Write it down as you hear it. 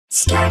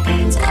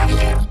Scarpins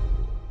Avenue.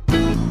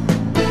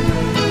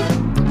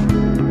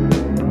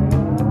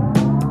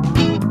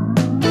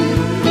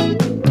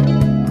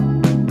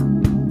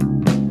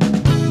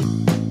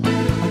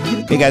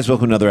 Hey guys,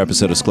 welcome to another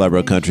episode of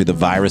Scarborough Country, the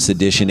virus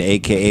edition,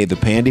 aka the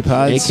Pandy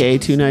Pods, AKA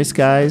two nice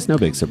guys, no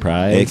big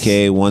surprise.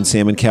 aka one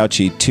Sam and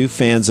Couchy, two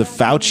fans of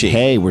Fauci.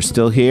 Hey, we're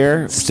still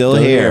here. Still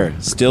here.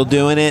 Still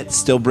doing it,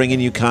 still bringing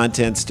you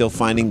content, still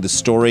finding the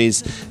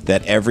stories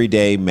that every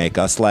day make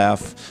us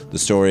laugh, the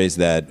stories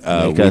that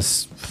Make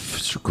us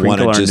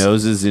crinkle our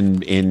noses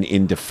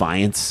in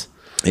defiance.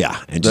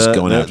 Yeah, and just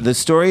going out. The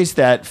stories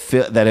that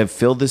have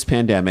filled this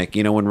pandemic,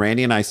 you know, when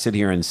Randy and I sit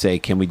here and say,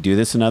 can we do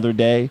this another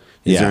day?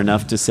 Is there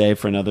enough to say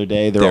for another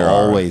day? There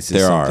always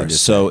is something to say.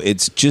 So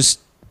it's just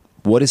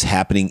what is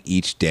happening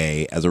each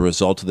day as a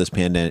result of this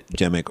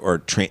pandemic or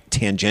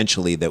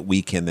tangentially that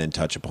we can then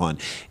touch upon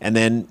and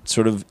then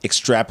sort of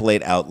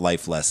extrapolate out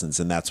life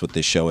lessons. And that's what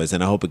this show is.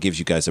 And I hope it gives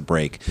you guys a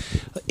break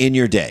in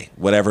your day,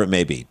 whatever it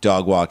may be.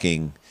 Dog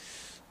walking,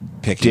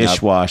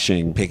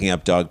 picking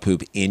up dog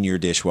poop in your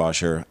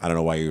dishwasher. I don't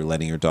know why you're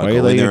letting your dog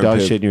go in there and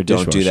poop. Shit in your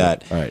dishwasher? Don't do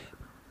that. All right.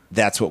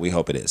 That's what we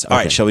hope it is. All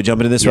right, shall we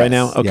jump into this right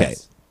now? Okay.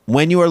 Yes.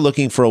 When you are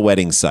looking for a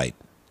wedding site,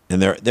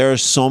 and there are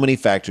so many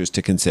factors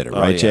to consider,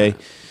 right, Jay?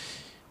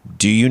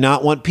 Do you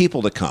not want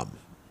people to come?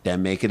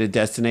 Then make it a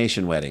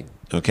destination wedding.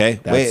 Okay.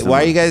 Wait,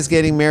 why are you guys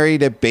getting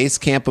married at base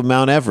camp of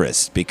Mount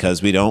Everest?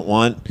 Because we don't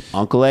want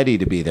Uncle Eddie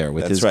to be there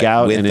with his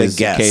gout and his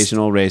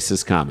occasional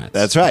racist comments.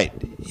 That's right.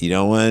 You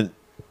don't want.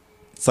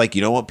 It's like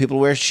you don't want people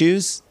to wear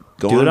shoes.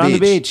 Do it on the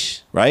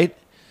beach, right?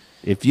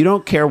 If you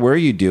don't care where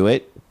you do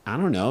it, I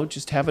don't know.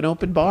 Just have an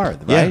open bar,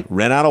 right? Yeah.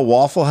 Rent out a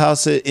Waffle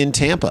House in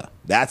Tampa.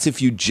 That's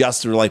if you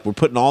just are like, we're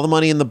putting all the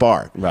money in the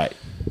bar. Right.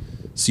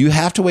 So you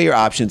have to weigh your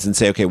options and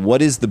say, okay,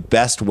 what is the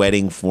best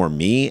wedding for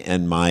me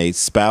and my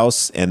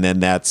spouse? And then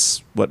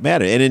that's what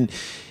matters. And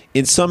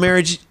in some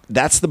marriage,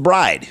 that's the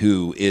bride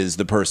who is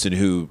the person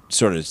who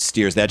sort of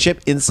steers that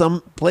ship. In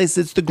some place,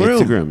 it's the groom. It's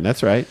the groom.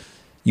 That's right.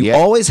 You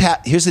always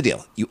have. Here's the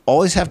deal. You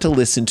always have to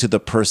listen to the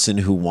person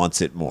who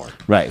wants it more.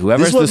 Right.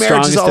 Whoever has the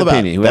strongest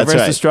opinion. Whoever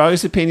has the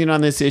strongest opinion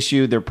on this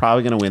issue, they're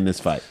probably going to win this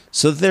fight.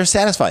 So that they're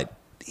satisfied.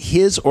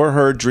 His or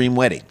her dream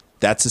wedding.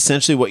 That's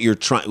essentially what you're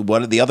trying.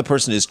 What the other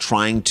person is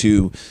trying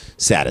to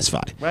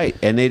satisfy. Right.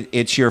 And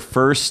it's your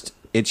first.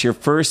 It's your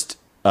first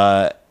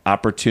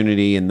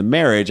opportunity in the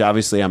marriage.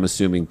 Obviously, I'm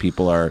assuming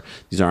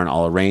these aren't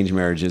all arranged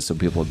marriages, so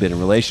people have been in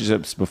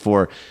relationships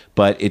before,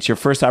 but it's your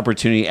first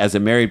opportunity as a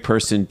married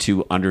person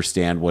to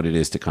understand what it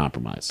is to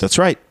compromise. That's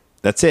right.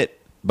 That's it.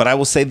 But I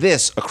will say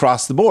this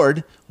across the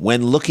board,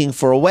 when looking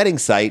for a wedding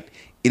site,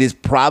 it is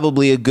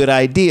probably a good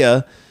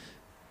idea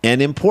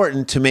and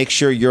important to make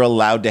sure you're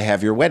allowed to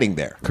have your wedding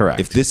there. Correct.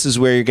 If this is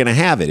where you're going to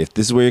have it, if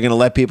this is where you're going to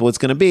let people it's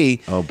going to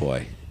be. Oh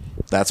boy.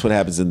 That's what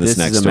happens in this next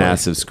story. This is a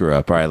massive screw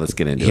up. All right, let's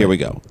get into it. Here we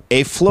go.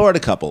 A Florida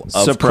couple,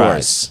 of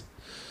course,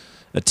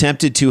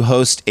 attempted to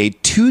host a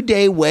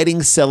 2-day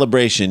wedding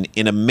celebration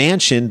in a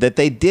mansion that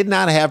they did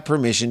not have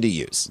permission to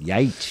use.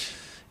 Yikes.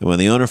 And when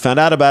the owner found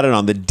out about it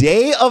on the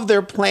day of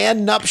their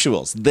planned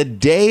nuptials,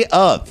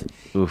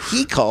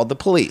 he called the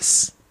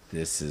police.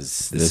 This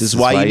is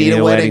why you need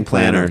a wedding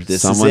planner.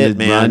 This Someone is it,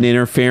 man. Run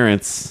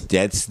interference.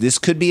 This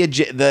could be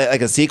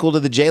like a sequel to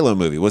the J-Lo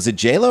movie. Was it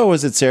J-Lo or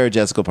was it Sarah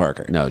Jessica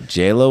Parker? No,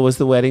 J-Lo was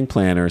the wedding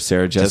planner.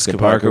 Sarah Jessica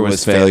Parker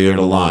was failure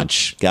to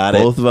launch. Got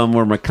it. Both of them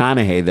were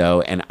McConaughey,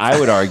 though, and I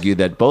would argue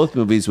that both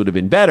movies would have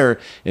been better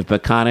if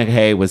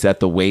McConaughey was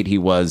at the weight he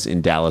was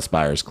in Dallas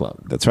Buyers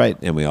Club. That's right.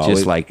 And we always...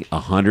 Just like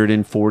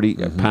 140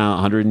 pounds,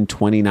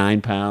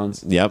 129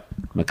 pounds. Yep.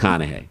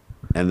 McConaughey.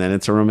 And then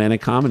it's a romantic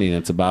comedy, and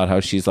it's about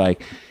how she's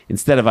like,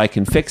 instead of I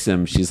can fix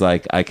him, she's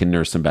like, I can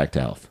nurse him back to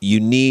health.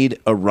 You need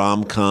a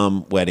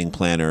rom-com wedding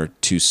planner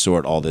to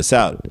sort all this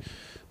out.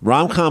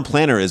 Rom-com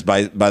planner is,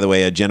 by the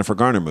way, a Jennifer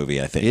Garner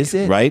movie, I think. Is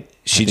it? Right?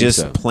 She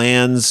just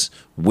plans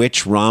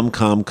which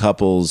rom-com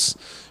couples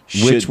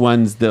which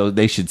ones, though,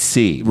 they should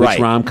see. Right.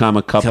 Which rom-com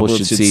a couple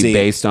should see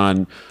based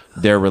on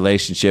their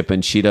relationship,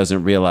 and she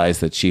doesn't realize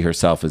that she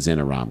herself is in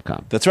a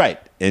rom-com. That's right.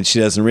 And she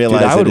doesn't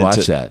realize I would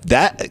watch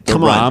that.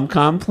 Come on.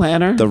 Rom-com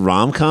planner? The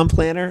rom-com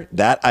planner?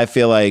 That, I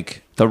feel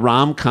like... The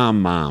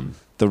rom-com mom.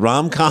 The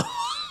rom-com...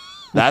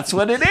 That's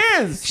what it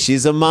is.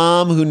 She's a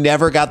mom who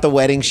never got the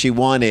wedding she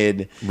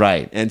wanted.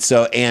 Right.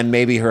 And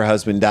maybe her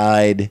husband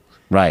died.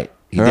 Right.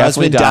 Her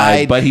husband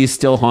died, but he's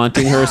still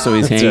haunting her, so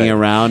he's hanging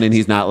around and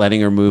he's not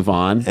letting her move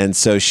on. And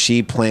so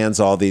she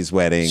plans all these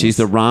weddings. She's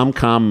the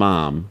rom-com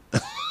mom.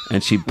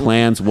 And she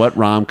plans what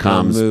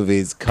rom-coms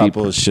movies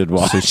couples should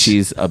watch. So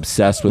she's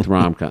obsessed with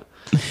rom-com.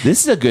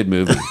 This is a good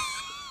movie.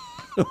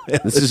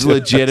 This is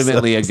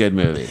legitimately a good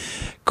movie.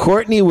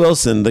 Courtney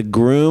Wilson, the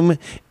groom,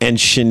 and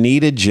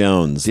Shanita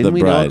Jones, Didn't the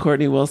bride. we know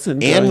Courtney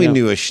Wilson? And we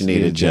knew a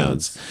Shanita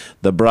Jones.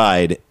 The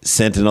bride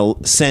sent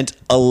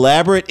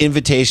elaborate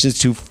invitations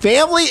to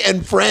family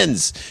and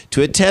friends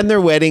to attend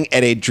their wedding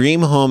at a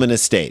dream home and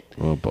estate.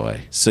 Oh,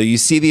 boy. So you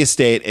see the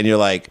estate and you're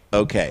like,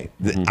 okay.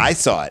 I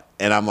saw it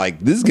and I'm like,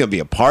 this is going to be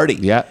a party.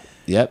 Yeah.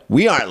 Yep.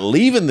 We aren't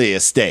leaving the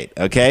estate,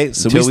 okay?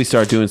 So Until we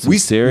start doing some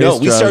serious No,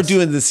 we start drugs.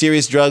 doing the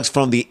serious drugs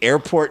from the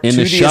airport In to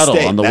the the shuttle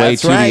estate. on the way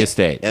That's to the right.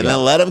 estate. And Yeah.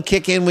 then let them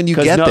kick in when you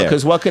get there.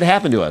 Because what could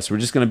happen to us? We're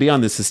just going to be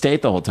on this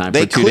estate the whole time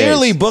They for 2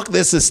 clearly days. booked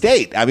this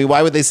estate. I mean,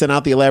 why would they send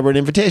out the elaborate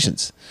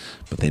invitations?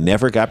 But they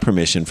never got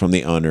permission from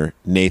the owner,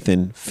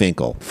 Nathan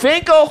Finkel,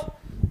 Finkel!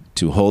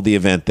 to hold the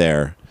event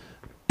there.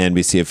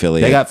 NBC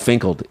affiliate. They got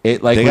finkled.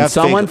 It like They when got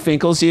someone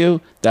finkled. finkles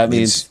you, that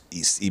means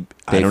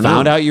I they don't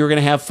found know. out you were going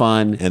to have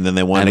fun, And then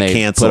they wanted to they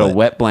cancel put a it.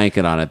 wet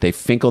blanket on it. They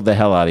finkled the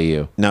hell out of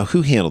you. Now,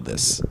 who handled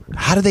this?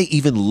 How do they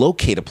even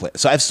locate a place?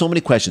 So I have so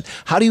many questions.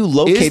 How do you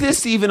locate? Is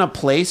this even a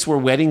place where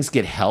weddings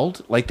get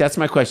held? Like that's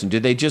my question.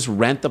 Did they just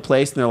rent the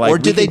place and they're like, or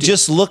did we they can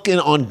just look in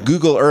on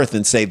Google Earth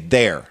and say,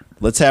 "There,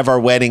 let's have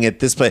our wedding at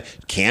this place"?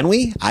 Can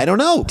we? I don't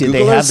know. Did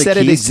Google they Earth have the said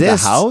it keys to the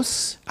exists.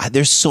 house?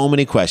 There's so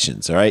many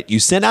questions. All right, you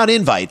send out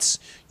invites.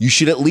 You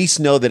should at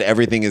least know that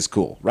everything is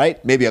cool,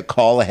 right? Maybe a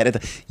call ahead of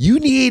time. You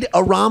need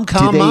a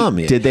rom-com mom.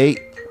 Did they?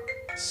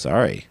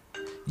 Sorry,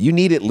 you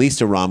need at least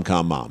a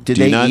rom-com mom. Did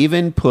Do you they not?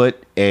 even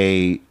put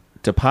a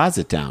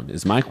deposit down?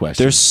 Is my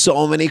question. There's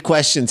so many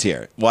questions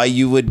here. Why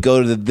you would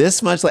go to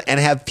this much and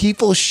have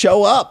people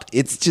show up?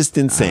 It's just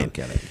insane.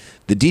 get it.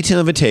 The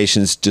detailed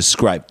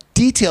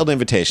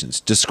invitations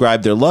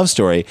describe their love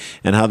story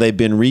and how they've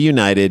been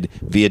reunited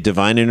via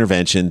divine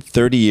intervention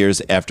 30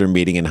 years after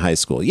meeting in high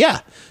school.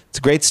 Yeah, it's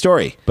a great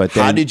story. But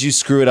how then- did you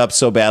screw it up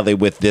so badly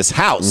with this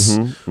house?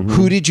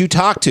 Who did you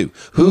talk to?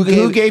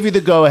 Who gave you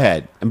the go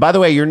ahead? And by the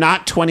way, you're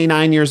not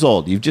 29 years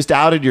old. You've just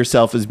outed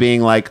yourself as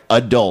being like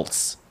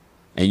adults,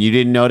 and you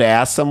didn't know to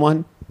ask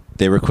someone.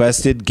 They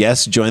requested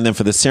guests join them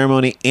for the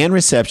ceremony and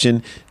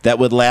reception that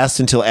would last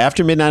until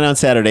after midnight on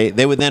Saturday.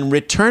 They would then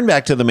return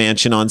back to the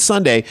mansion on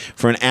Sunday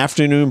for an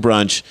afternoon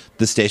brunch,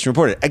 the station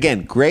reported.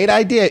 Again, great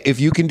idea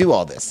if you can do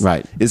all this.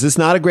 Right. Is this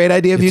not a great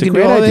idea if It's you a can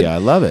great do all idea. of I it?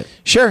 love it.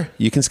 Sure,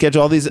 you can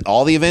schedule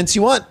all the events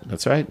you want.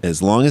 That's right.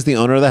 As long as the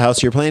owner of the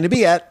house you're planning to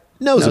be at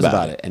knows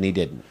about it. and he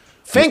didn't.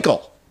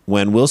 Finkel.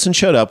 When Wilson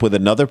showed up with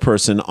another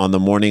person on the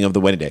morning of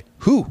the wedding day.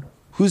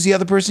 Who's the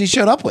other person he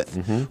showed up with?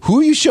 Mm-hmm. Who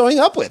are you showing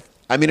up with?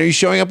 I mean, are you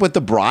showing up with the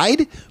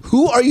bride?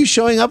 Who are you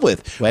showing up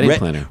with? Wedding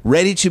planner.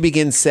 Ready to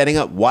begin setting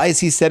up. Why is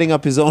he setting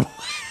up his own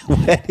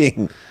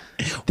wedding?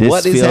 This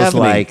What is feels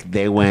happening? like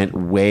they went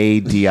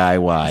way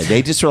DIY.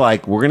 They just were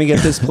like, we're going to get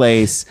this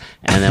place,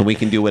 and then we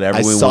can do whatever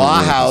I we want. saw a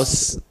with it.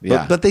 house,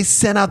 Yeah. but they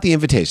sent out the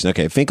invitation.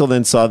 Okay, Finkel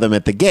then saw them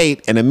at the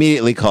gate and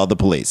immediately called the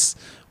police.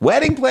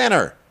 Wedding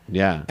planner.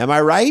 Yeah. Am I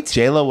right?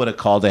 J-Lo would have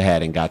called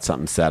ahead and got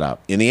something set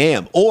up. In the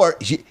AM. Or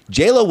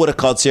J-Lo would have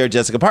called Sarah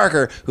Jessica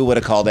Parker, who would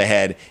have called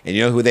ahead. And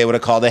you know who they would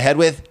have called ahead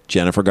with?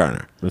 Jennifer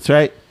Garner. That's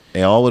right.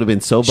 They all would have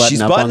been so buttoned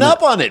She's up. buttoned on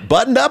up on it.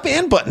 Buttoned up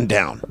and buttoned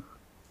down.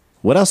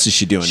 What else is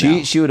she doing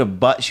now? She would have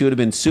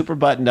been super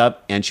buttoned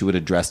up, and she would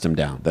have dressed him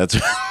down. That's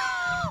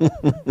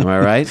Am I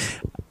right?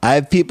 I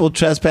have people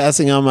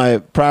trespassing on my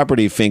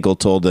property, Finkel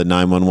told the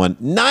 911.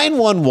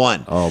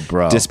 911. Oh,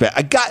 bro. Dispatch.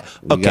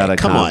 Okay, gotta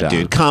come calm on, down.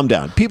 dude. Calm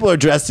down. People are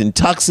dressed in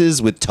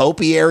tuxes with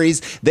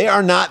topiaries. They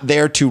are not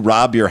there to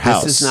rob your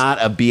house. This is not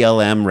a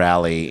BLM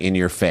rally in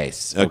your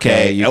face.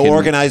 Okay, You can-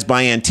 organized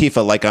by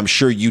Antifa, like I'm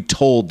sure you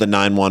told the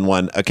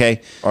 911.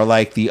 Okay, or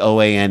like the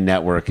OAN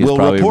network is We'll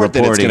probably report that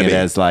it's reporting gonna it be.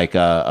 as like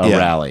a Yeah,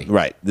 rally.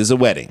 Right. This is a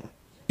wedding.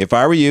 If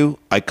I were you,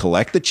 I'd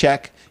collect the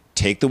check,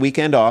 take the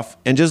weekend off,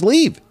 and just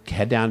leave.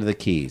 Head down to the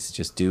Keys.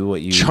 Just do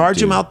what you Charge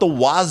do. them out the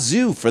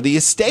wazoo for the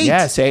estate.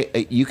 Yeah,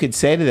 you could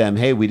say to them,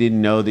 "Hey, we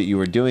didn't know that you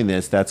were doing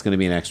this. That's going to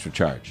be an extra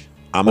charge."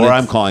 I'm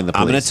calling the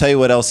police. I'm going to tell you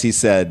what else he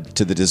said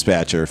to the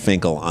dispatcher,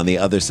 Finkel, on the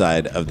other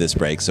side of this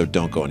break, so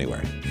don't go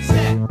anywhere.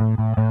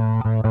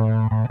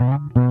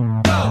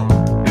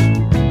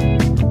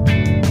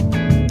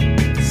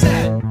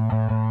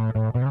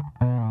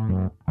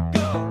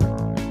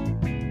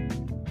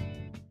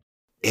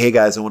 Hey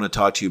guys, I want to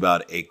talk to you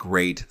about a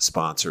great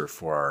sponsor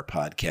for our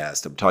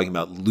podcast. I'm talking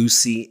about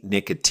Lucy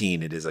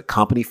Nicotine. It is a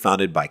company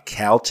founded by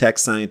Caltech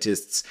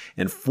scientists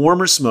and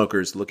former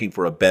smokers looking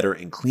for a better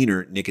and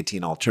cleaner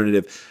nicotine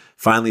alternative.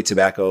 Finally,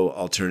 tobacco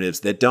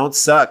alternatives that don't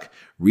suck.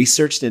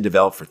 Researched and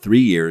developed for 3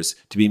 years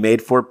to be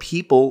made for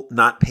people,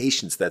 not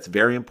patients. That's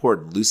very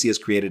important. Lucy has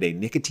created a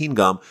nicotine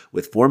gum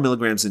with 4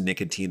 milligrams of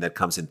nicotine that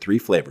comes in 3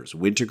 flavors: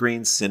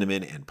 wintergreen,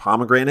 cinnamon, and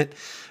pomegranate.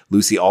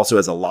 Lucy also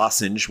has a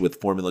lozenge with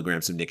 4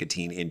 milligrams of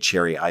nicotine in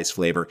cherry ice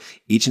flavor.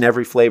 Each and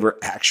every flavor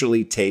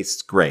actually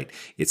tastes great.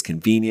 It's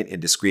convenient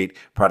and discreet.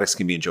 Products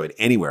can be enjoyed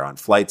anywhere, on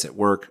flights, at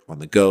work, on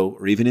the go,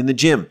 or even in the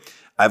gym.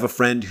 I have a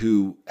friend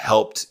who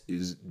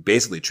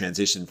basically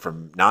transitioned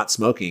from not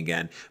smoking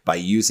again by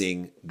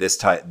using this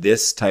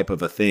type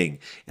of a thing.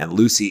 And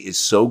Lucy is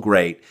so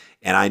great.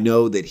 And I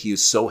know that he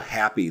is so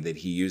happy that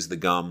he used the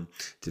gum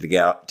to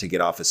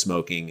get off of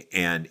smoking,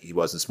 and he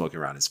wasn't smoking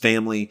around his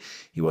family.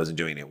 He wasn't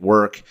doing it at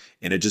work,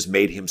 and it just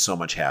made him so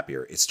much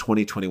happier. It's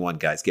 2021,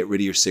 guys. Get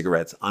rid of your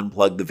cigarettes,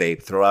 unplug the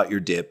vape, throw out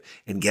your dip,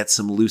 and get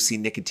some Lucy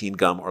nicotine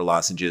gum or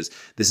lozenges.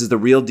 This is the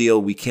real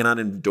deal. We cannot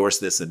endorse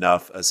this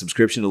enough. A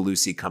subscription to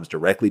Lucy comes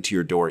directly to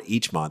your door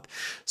each month.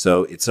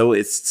 So it's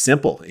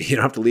simple. You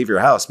don't have to leave your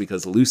house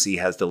because Lucy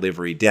has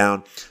delivery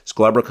down.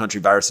 Scarborough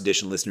Country Virus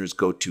Edition listeners,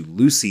 go to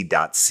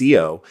lucy.co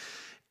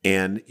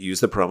and use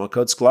the promo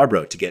code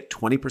Scarborough to get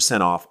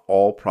 20% off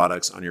all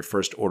products on your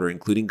first order,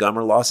 including gum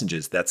or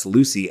lozenges. That's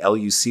Lucy,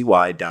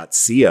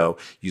 LUCY.co.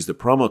 Use the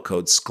promo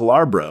code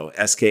Scarborough,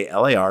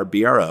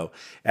 SKLARBRO,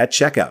 at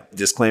checkout.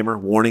 Disclaimer,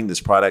 warning, this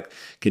product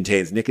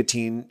contains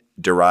nicotine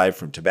derived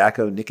from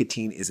tobacco.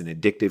 Nicotine is an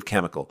addictive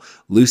chemical.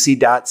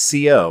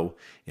 Lucy.co,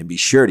 and be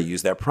sure to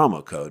use that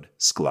promo code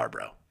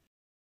Scarborough.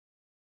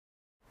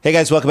 Hey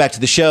guys, welcome back to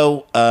the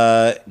show.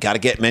 Got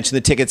to mention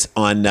the tickets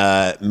on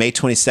May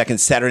 22nd,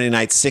 Saturday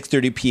night,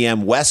 6:30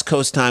 p.m. West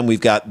Coast time.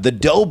 We've got the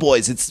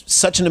Doughboys. It's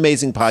such an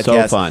amazing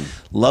podcast. So fun.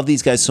 Love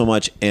these guys so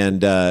much.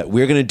 And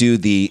we're going to do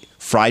the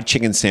fried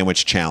chicken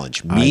sandwich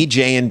challenge. Me,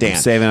 Jay, and Dan. I'm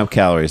saving up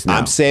calories now.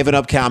 I'm saving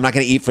up calories. I'm not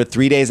going to eat for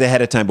 3 days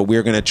ahead of time, but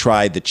we're going to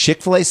try the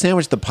Chick-fil-A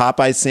sandwich, the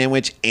Popeyes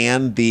sandwich,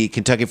 and the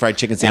Kentucky Fried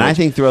Chicken sandwich. And I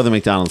think throw the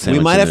McDonald's sandwich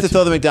We might in have there to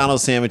throw the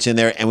McDonald's sandwich in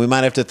there, and we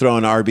might have to throw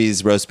an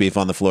Arby's roast beef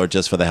on the floor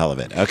just for the hell of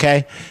it.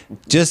 Okay,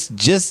 just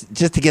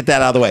to get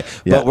that out of the way.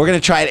 Yeah. But we're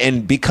going to try it,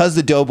 and because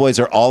the Doughboys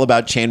are all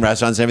about chain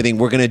restaurants and everything,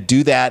 we're going to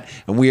do that,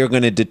 and we are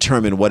going to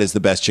determine what is the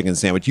best chicken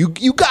sandwich.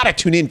 You got to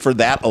tune in for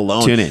that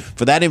alone. Tune in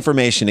for that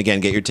information. Again,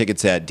 get your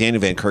tickets at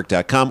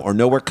DanielVanKirk.com or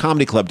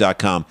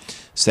NowhereComedyClub.com.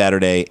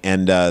 Saturday,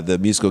 and the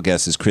musical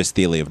guest is Chris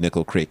Thiele of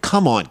Nickel Creek.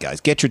 Come on,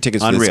 guys, get your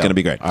tickets. Unreal. This is going to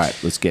be great. All right,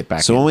 let's get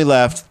back. So when we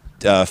left,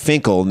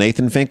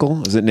 Nathan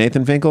Finkel, is it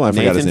Nathan Finkel? I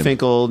forgot his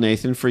name.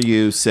 Nathan for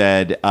you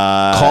said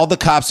called the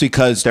cops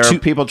because there are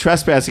people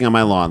trespassing on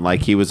my lawn.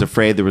 Like he was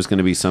afraid there was going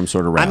to be some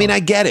sort of rally. I mean, I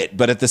get it,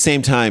 but at the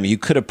same time, you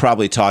could have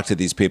probably talked to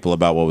these people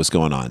about what was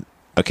going on.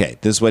 Okay,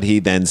 this is what he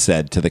then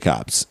said to the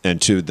cops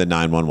and to the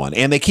 911.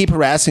 And they keep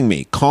harassing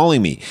me,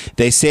 calling me.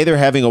 They say they're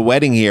having a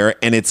wedding here,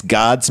 and it's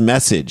God's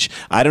message.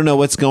 I don't know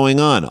what's going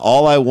on.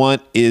 All I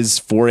want is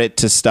for it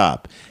to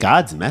stop.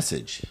 God's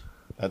message.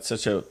 That's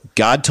such a...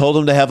 God told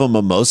him to have a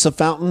mimosa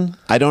fountain?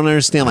 I don't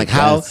understand. Like,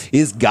 how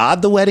is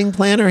God the wedding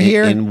planner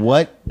here? In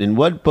what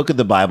book of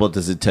the Bible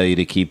does it tell you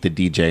to keep the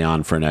DJ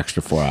on for an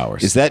extra 4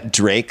 hours? Is that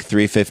Drake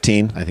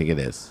 3:15? I think it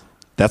is.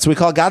 That's what we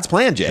call God's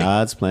plan, Jay.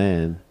 God's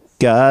plan.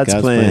 God's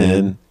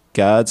plan.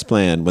 God's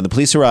plan. When the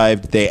police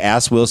arrived, they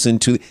asked Wilson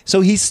to...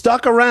 So he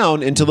stuck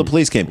around until the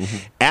police came.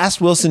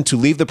 Asked Wilson to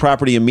leave the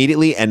property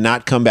immediately and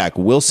not come back.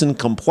 Wilson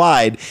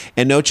complied,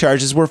 and no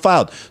charges were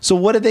filed. So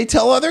what did they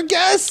tell other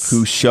guests?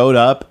 Who showed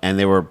up, and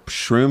they were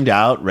shroomed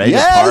out, ready to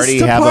party,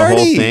 have a whole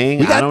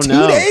thing. We got I don't 2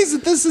 know. days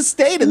at this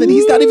estate, and then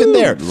he's not even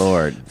there.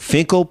 Lord.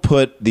 Finkel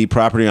put the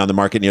property on the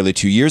market nearly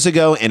 2 years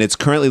ago, and it's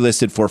currently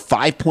listed for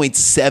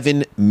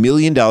 $5.7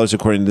 million,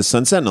 according to the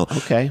Sun Sentinel.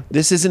 Okay.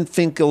 This isn't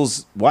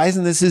Finkel's... Why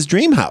isn't this his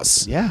dream house?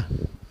 Yeah.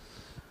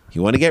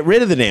 You want to get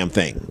rid of the damn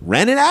thing.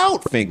 Rent it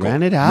out, Finkel.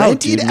 Rent it out.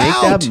 Rent it Make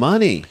out. that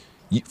money.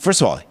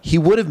 First of all, he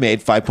would have made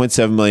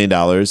 $5.7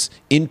 million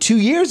in 2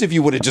 years if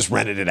you would have just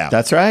rented it out.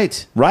 That's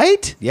right.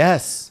 Right?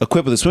 Yes.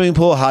 Equipped with a swimming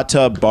pool, hot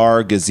tub,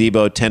 bar,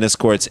 gazebo, tennis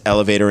courts,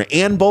 elevator,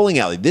 and bowling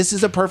alley. This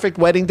is a perfect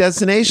wedding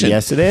destination.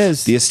 Yes, it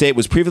is. The estate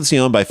was previously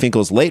owned by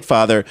Finkel's late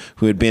father,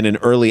 who had been an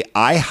early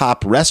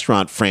IHOP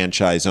restaurant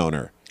franchise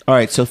owner. All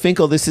right, so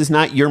Finkel, this is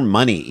not your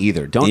money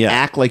either. Don't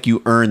act like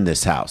you earned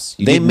this house.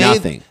 You did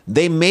nothing.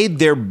 They made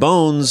their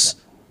bones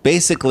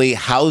basically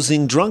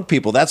housing drunk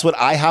people. That's what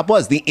IHOP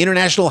was, the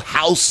International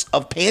House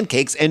of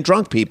Pancakes and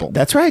Drunk People.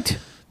 That's right.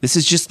 This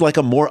is just like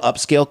a more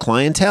upscale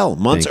clientele.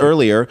 Months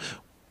earlier,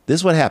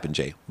 this is what happened,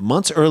 Jay.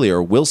 Months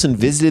earlier, Wilson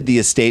visited the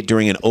estate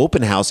during an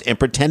open house and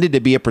pretended to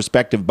be a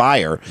prospective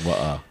buyer,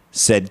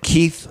 said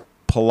Keith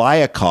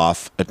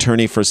Polyakoff,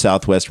 attorney for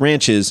Southwest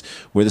Ranches,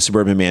 where the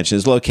suburban mansion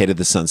is located,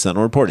 the Sun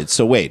Sentinel reported.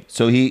 So wait.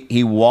 So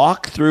he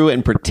walked through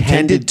and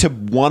pretended to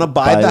want to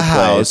buy the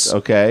house,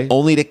 okay,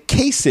 only to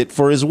case it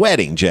for his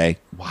wedding, Jay.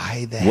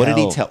 Why the What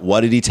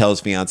hell? did he tell his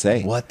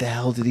fiance? What the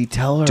hell did he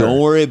tell her? Don't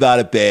worry about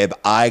it, babe.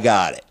 I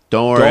got it.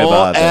 Don't worry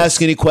about it. Don't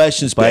ask any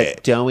questions, babe.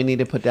 But don't we need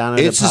to put down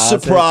a It's deposit? a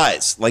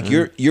surprise. Like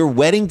your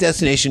wedding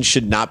destination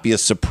should not be a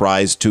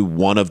surprise to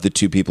one of the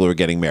two people who are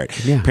getting married.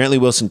 Yeah. Apparently,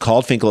 Wilson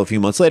called Finkel a few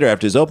months later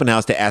after his open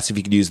house to ask if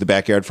he could use the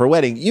backyard for a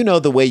wedding. You know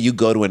the way you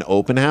go to an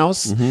open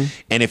house,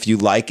 and if you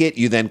like it,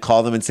 you then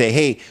call them and say,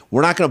 "Hey,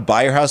 we're not going to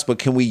buy your house, but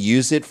can we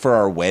use it for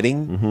our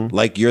wedding?"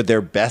 Like you're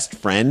their best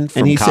friend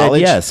from and he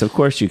college. said, "Yes, of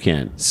course you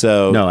can."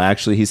 So no,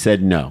 actually, he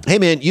said no. Hey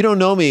man, you don't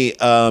know me,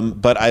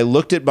 but I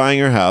looked at buying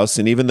your house,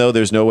 and even though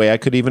there's no way I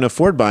could even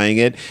afford buying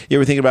it, you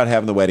ever think about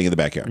having the wedding in the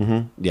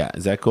backyard? Yeah,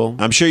 is that cool?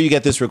 I'm sure you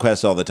get this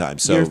request all the time,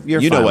 so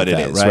You're you know fine what with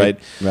it that, is, right?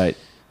 Right.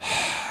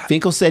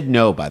 Finkel said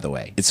no, by the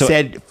way. So-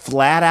 said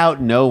flat out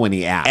no when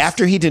he asked.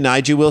 After he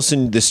denied you,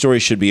 Wilson, the story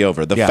should be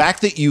over. The Yeah.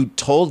 fact that you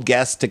told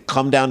guests to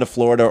come down to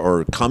Florida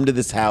or come to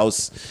this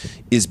house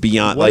is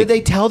beyond. what did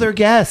they tell their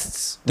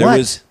guests?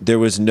 There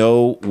was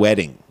no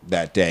wedding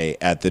that day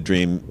at the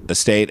Dream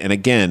Estate. And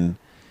again,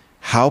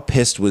 how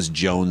pissed was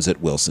Jones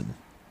at Wilson?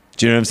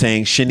 Do you know what I'm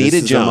saying? Shanita This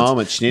is Jones. the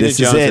moment. Shanita This is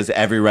Jones it. has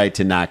every right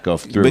to not go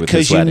through with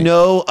Because this wedding.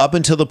 up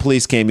until the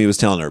police came, he was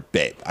telling her,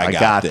 "Babe, I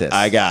got this.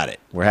 I got it.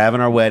 We're having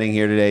our wedding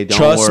here today. Don't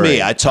Trust worry.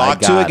 me. I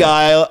talked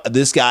to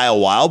this guy a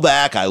while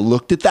back. I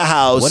looked at the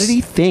house. What did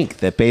he think?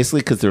 That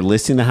basically because they're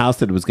listing the house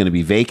that it was going to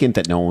be vacant,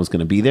 that no one was going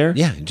to be there?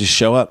 Yeah, just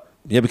show up.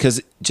 Yeah,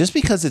 because just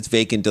because it's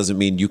vacant doesn't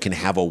mean you can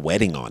have a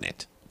wedding on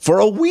it for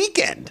a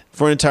weekend,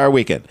 for an entire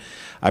weekend.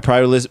 I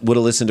probably would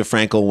have listened to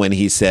Frankel when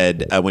he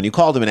said, when you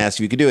called him and asked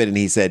if you could do it, and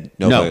he said,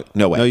 no way.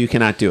 No, you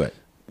cannot do it.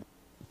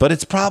 But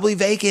it's probably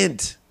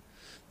vacant.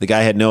 The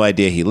guy had no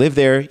idea he lived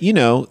there. You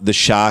know, the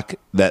shock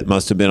that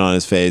must have been on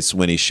his face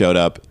when he showed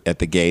up at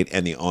the gate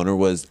and the owner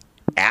was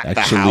at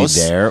Actually the house.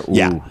 there? Ooh,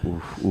 yeah.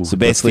 ooh, So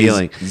basically, the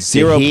feeling.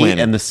 zero the heat planning.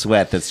 and the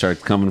sweat that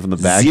starts coming from the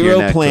back of your Zero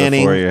neck planning. to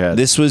the floor of your head.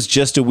 This was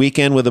just a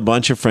weekend with a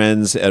bunch of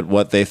friends at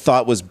what they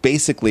thought was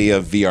basically a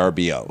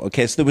VRBO.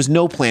 Okay, so there was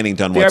no planning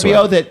done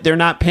whatsoever. VRBO that they're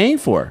not paying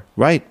for.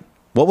 Right.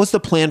 What was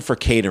the plan for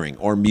catering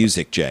or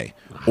music, Jay?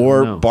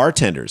 Or know.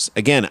 bartenders?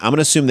 Again, I'm going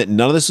to assume that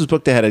none of this was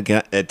booked ahead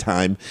of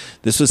time.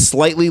 This was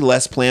slightly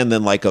less planned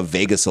than like a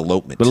Vegas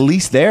elopement. But at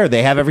least there,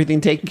 they have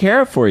everything taken care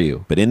of for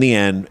you. But in the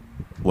end,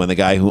 when the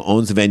guy who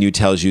owns the venue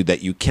tells you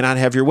that you cannot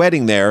have your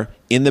wedding there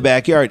in the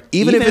backyard,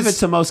 even if it's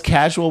the most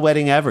casual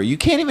wedding ever, you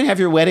can't even have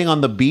your wedding on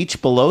the beach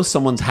below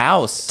someone's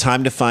house.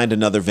 time to find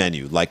another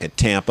venue, like a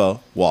Tampa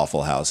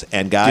Waffle House.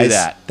 And guys,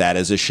 that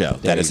is a show.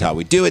 That is how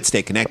we do it.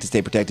 Stay connected,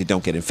 stay protected,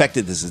 don't get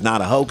infected. This is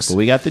not a hoax. But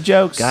we got the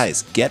jokes.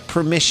 Guys, get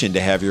permission to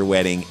have your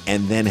wedding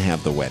and then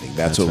have the wedding.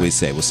 That's what we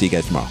say. We'll see you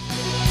guys tomorrow.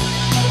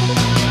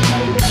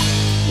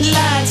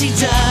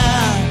 La-ti-da,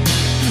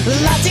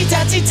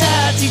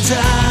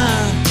 la-ti-da-ti-da-ti-da,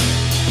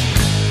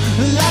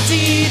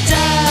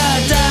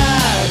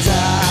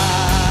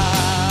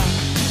 la-ti-da-da-da.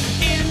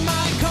 In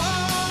my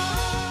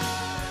car.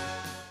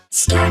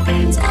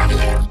 Starburns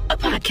Audio,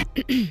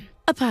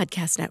 a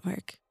podcast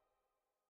network.